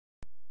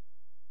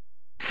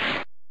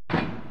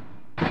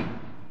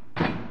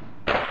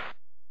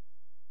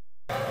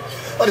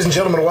Ladies and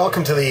gentlemen,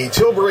 welcome to the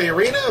Tilbury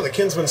Arena, the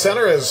Kinsman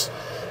Center, as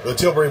the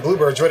Tilbury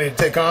Bluebirds ready to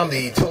take on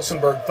the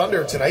Tillsonburg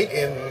Thunder tonight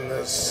in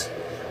this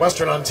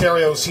Western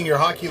Ontario Senior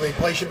Hockey League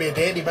play. Should be a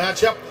dandy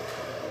matchup.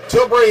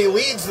 Tilbury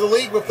leads the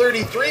league with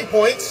 33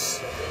 points.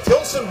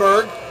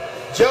 Tillsonburg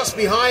just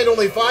behind,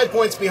 only 5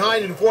 points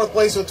behind in fourth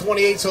place with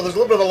 28, so there's a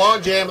little bit of a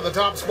logjam at the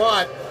top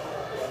spot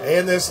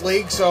in this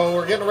league, so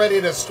we're getting ready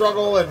to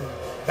struggle and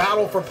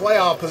battle for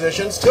playoff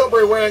positions.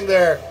 Tilbury wearing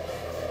their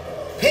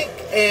pink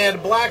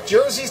and black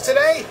jerseys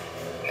today,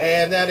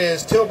 and that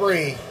is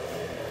Tilbury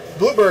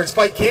Bluebirds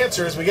Fight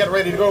Cancer as we get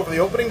ready to go for the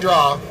opening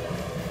draw.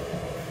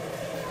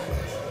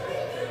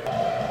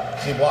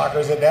 She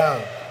blockers it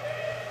down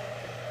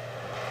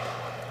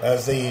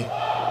as the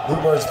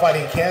Bluebirds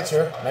fighting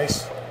cancer.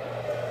 Nice,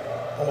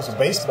 almost a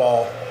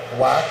baseball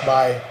whack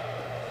by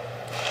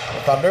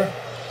the Thunder.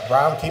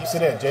 Brown keeps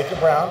it in. Jacob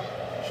Brown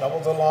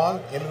shovels it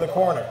along into the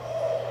corner.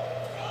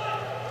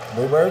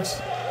 Bluebirds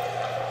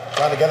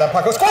trying to get that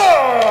puck.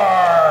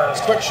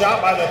 Scores! Quick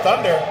shot by the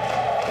Thunder,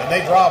 and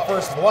they draw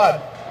first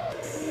blood.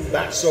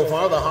 Back so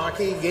far, the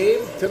hockey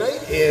game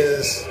tonight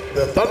is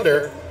the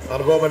Thunder on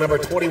a goal by number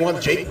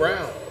 21, Jake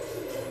Brown.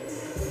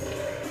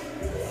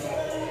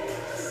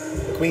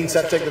 The Queen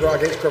set to take the draw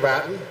against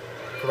Cravatin.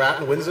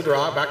 Cravatin wins the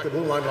draw. Back to the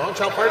blue line. Long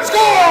shot fired.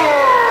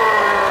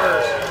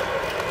 Scores!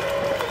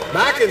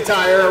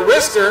 McIntyre, a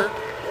wrister,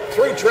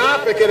 through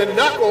traffic and a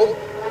knuckle,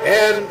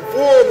 and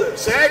fooled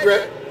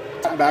Sagret.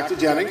 Back to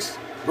Jennings.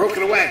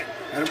 Broken away.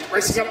 And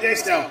racing up the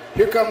ice now.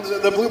 Here comes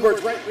the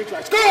Bluebirds right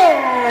retract.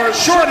 Score!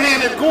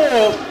 Short-handed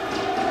goal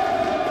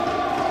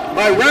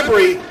by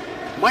Rebry.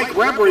 Mike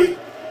Rebry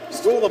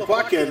stole the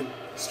puck and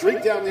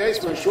streaked down the ice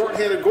for a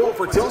short-handed goal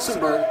for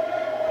Tillsonburg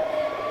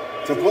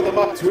to put them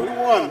up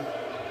 2-1.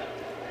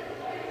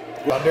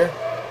 Thunder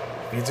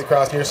feeds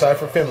across near side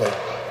for Finley.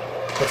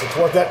 Puts it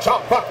towards that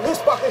chop puck. Loose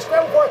puck. They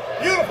scramble for it.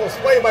 Beautiful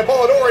play by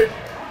Polidori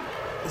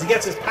as he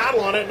gets his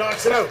paddle on it and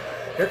knocks it out.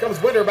 Here comes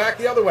Winter back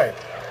the other way.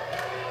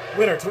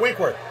 Winter to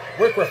Winkworth.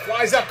 Winkworth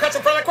flies up, cuts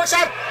in front of the quick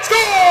shot.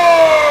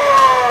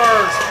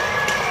 Scores!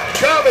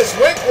 Travis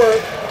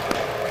Winkworth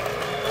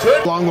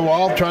turned along the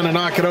wall, trying to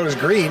knock it out as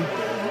Green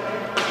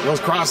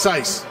goes cross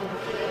ice.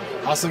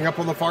 Hustling up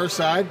on the far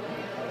side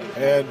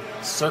and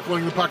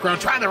circling the puck around,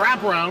 trying to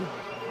wrap around.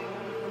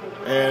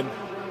 And,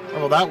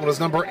 well, that one was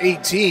number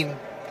 18,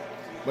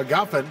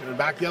 McGuffin. And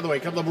back the other way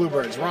come the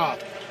Bluebirds.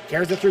 Roth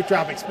carries it through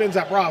traffic, spins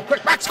up. Roth,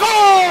 quick back,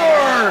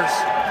 scores!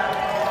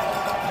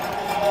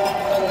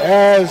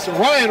 As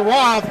Ryan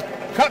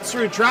Roth cuts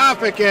through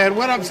traffic and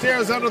went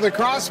upstairs under the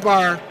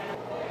crossbar.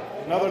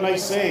 Another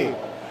nice save.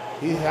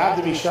 He had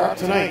to be sharp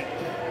tonight.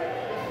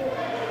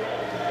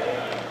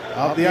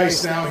 Up the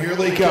ice now, here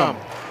they come.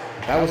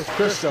 That was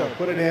Christo,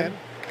 put it in.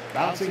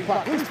 Bouncing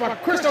puck, loose puck,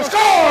 Christo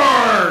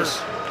scores!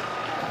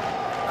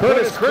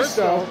 Curtis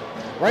Christo,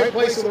 right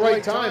place at the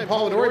right time.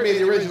 Polidori made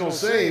the original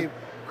save.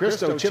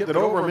 Christo chipped it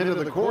over him into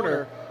the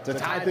corner to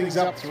tie things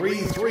up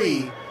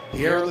 3-3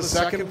 here in the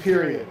second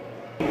period.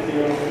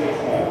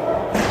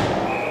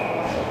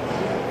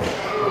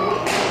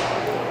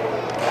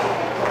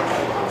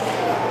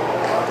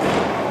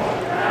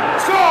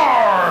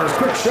 Scores!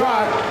 Quick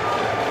shot.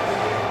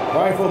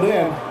 Rifled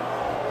in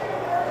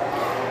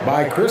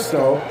by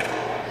Christo.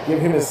 Give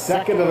him his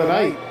second of the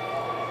night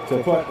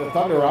to put the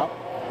Thunder up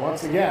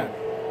once again.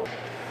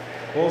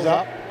 Pulls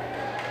up.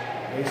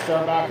 They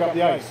start back up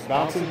the ice.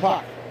 Bouncing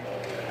puck.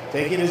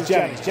 Taking his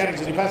Jennings. Jennings,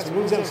 the defenseman,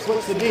 moves in,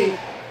 splits the D.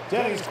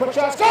 Jennings, quick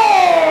shot,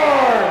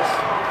 scores!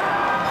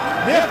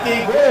 Nifty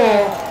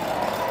goal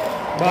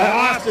by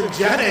Austin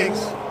Jennings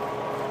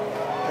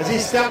as he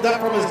stepped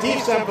up from his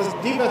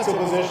defensive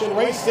position,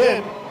 raced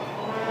in,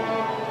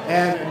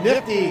 and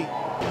nifty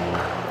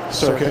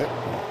circuit.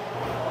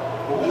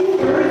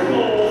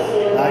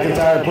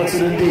 McIntyre puts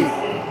it in deep.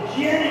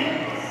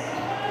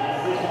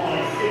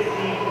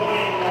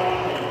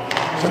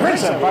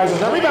 Sabrinson fires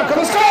his rebound,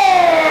 comes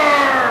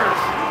scores!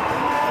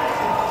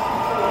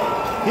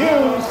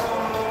 Hughes,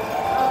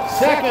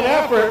 second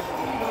effort.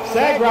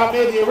 Sagrop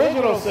made the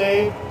original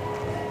save.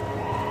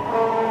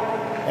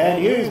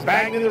 And Hughes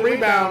banged in the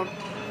rebound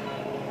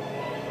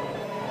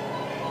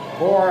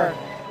for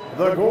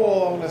the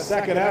goal on the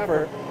second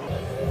effort.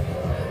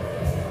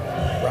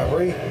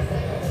 Robbery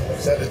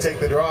set to take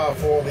the draw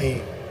for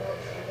the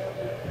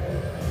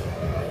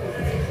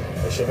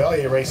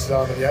Chevalier races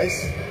onto the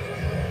ice.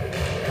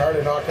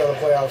 Carter knocked out the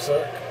playoff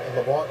circuit.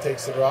 LeBlanc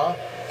takes the draw,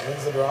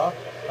 wins the draw,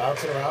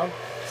 bouncing around,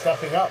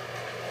 stepping up.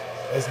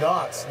 Is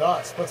Knotts.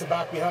 Knotts puts it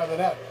back behind the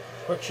net.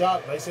 Quick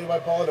shot, nice save by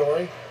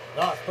Polidori.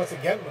 Knotts puts it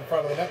again in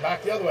front of the net,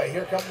 back the other way.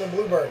 Here come the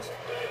Bluebirds,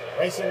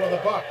 racing with the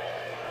puck.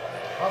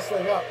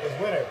 Hustling up is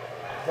Winter.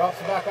 Drops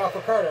it back off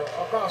for Carter.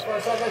 Across far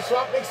side, nice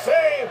shot, big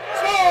save.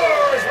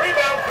 Scores!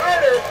 Rebound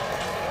Carter.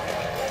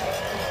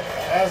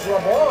 As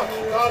LeBlanc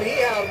thought he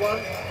had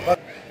one.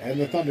 And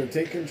the Thunder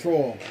take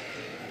control.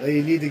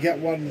 They need to get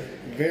one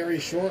very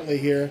shortly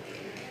here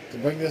to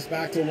bring this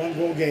back to a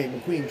one-goal game.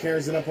 McQueen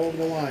carries it up over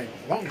the line.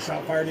 Long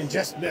shot fired and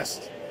just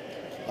missed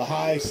the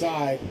high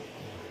side.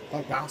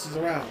 Puck bounces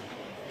around.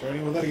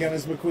 Turning with it again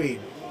is McQueen.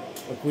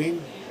 McQueen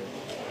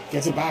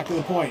Gets it back to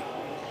the point.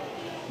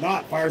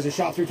 Knott fires a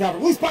shot through cover.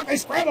 Loose puck, they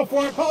scramble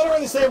for it. Polidori,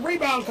 the save.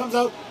 Rebound comes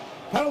out.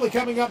 Penalty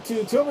coming up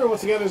to Tilbury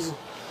once again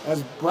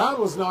as Brown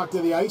was knocked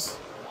to the ice.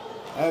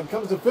 And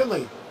comes to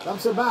Finley.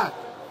 Dumps it back.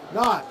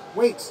 Knott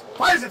waits.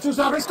 Fires it through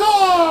stopper.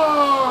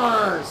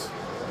 Scores!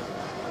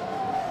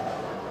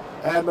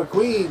 And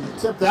McQueen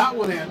tipped that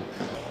one in.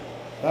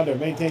 Thunder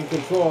maintain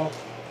control.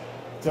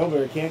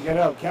 Tilbury can't get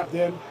out. Kept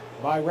in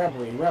by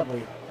Reverie.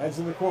 Reverie heads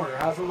in the corner.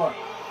 Has a look.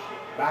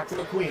 Back to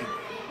McQueen.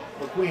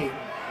 McQueen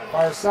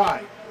fires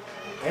side.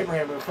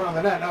 Abraham in front of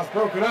the net. Now it's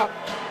broken up.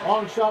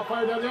 Long shot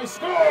fired down there.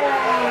 Scores!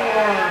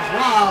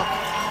 Wow.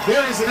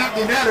 There is an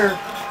empty netter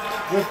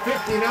with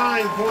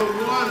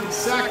 59.1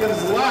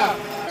 seconds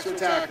left.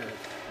 Attacker.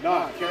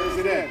 Knott carries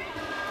it in.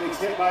 Takes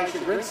hit by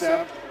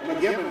Chagrincev.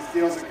 McGibbon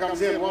steals it.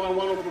 Comes in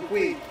one-on-one with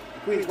McQueen.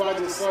 McQueen tries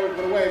to slow it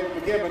away with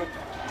McGibbon.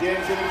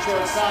 Jams in the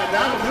short side.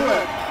 That'll do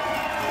it.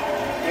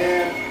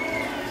 And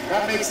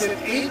that makes it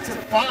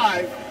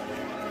 8-5.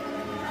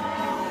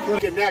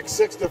 Look at next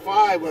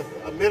 6-5 with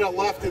a minute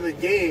left in the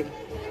game.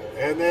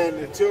 And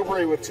then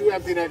Tilbury with 2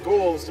 empty net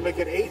goals to make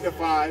it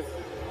 8-5.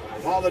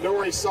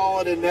 Polidori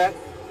solid in net.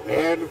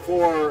 And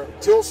for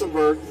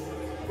Tillsonburg,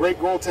 great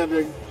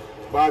goaltending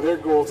by their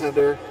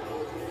goaltender,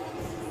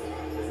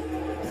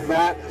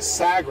 Matt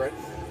Sagret.